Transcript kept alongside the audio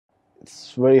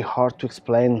It's very hard to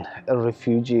explain a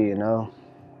refugee, you know.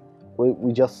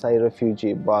 We just say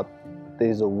refugee, but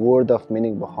there's a word of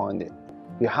meaning behind it.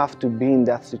 You have to be in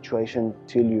that situation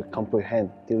till you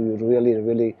comprehend, till you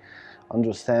really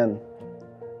understand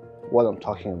what I'm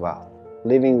talking about.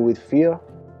 Living with fear,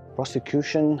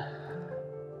 persecution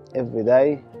every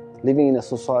day, living in a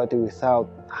society without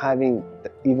having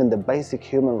even the basic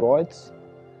human rights.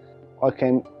 I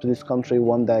came to this country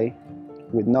one day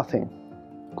with nothing.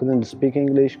 Couldn't speak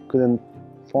English, couldn't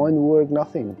find work,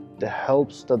 nothing. The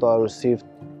helps that I received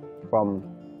from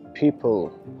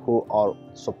people who are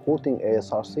supporting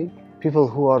ASRC, people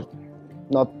who are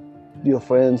not your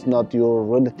friends, not your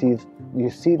relatives, you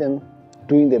see them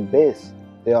doing their best.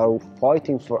 They are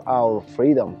fighting for our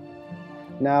freedom.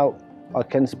 Now I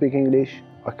can speak English,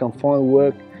 I can find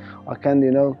work, I can,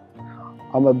 you know,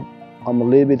 I'm a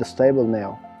little bit stable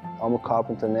now. I'm a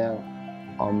carpenter now.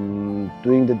 I'm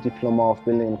doing the diploma of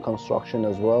building and construction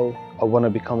as well. I want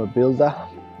to become a builder,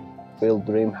 build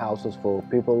dream houses for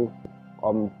people.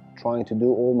 I'm trying to do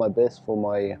all my best for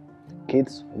my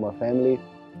kids, for my family,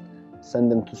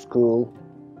 send them to school,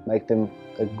 make them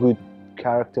a good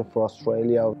character for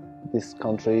Australia. This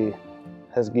country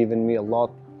has given me a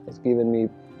lot, has given me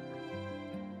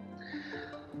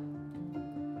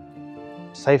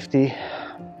safety,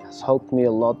 has helped me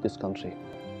a lot, this country.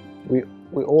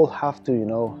 We all have to, you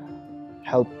know,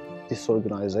 help this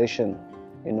organization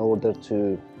in order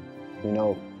to, you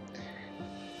know,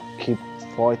 keep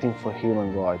fighting for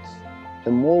human rights.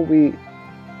 The more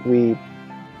we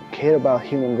care about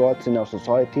human rights in our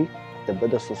society, the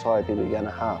better society we're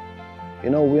gonna have. You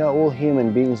know, we are all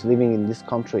human beings living in this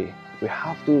country. We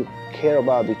have to care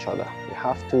about each other. We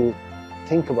have to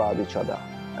think about each other,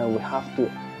 and we have to,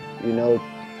 you know,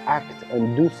 act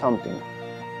and do something.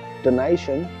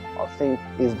 Donation, I think,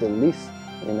 is the least,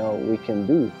 you know, we can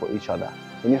do for each other.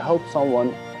 When you help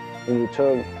someone, in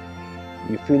return,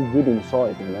 you feel good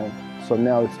inside, you know. So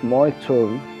now it's my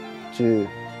turn to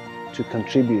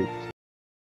contribute.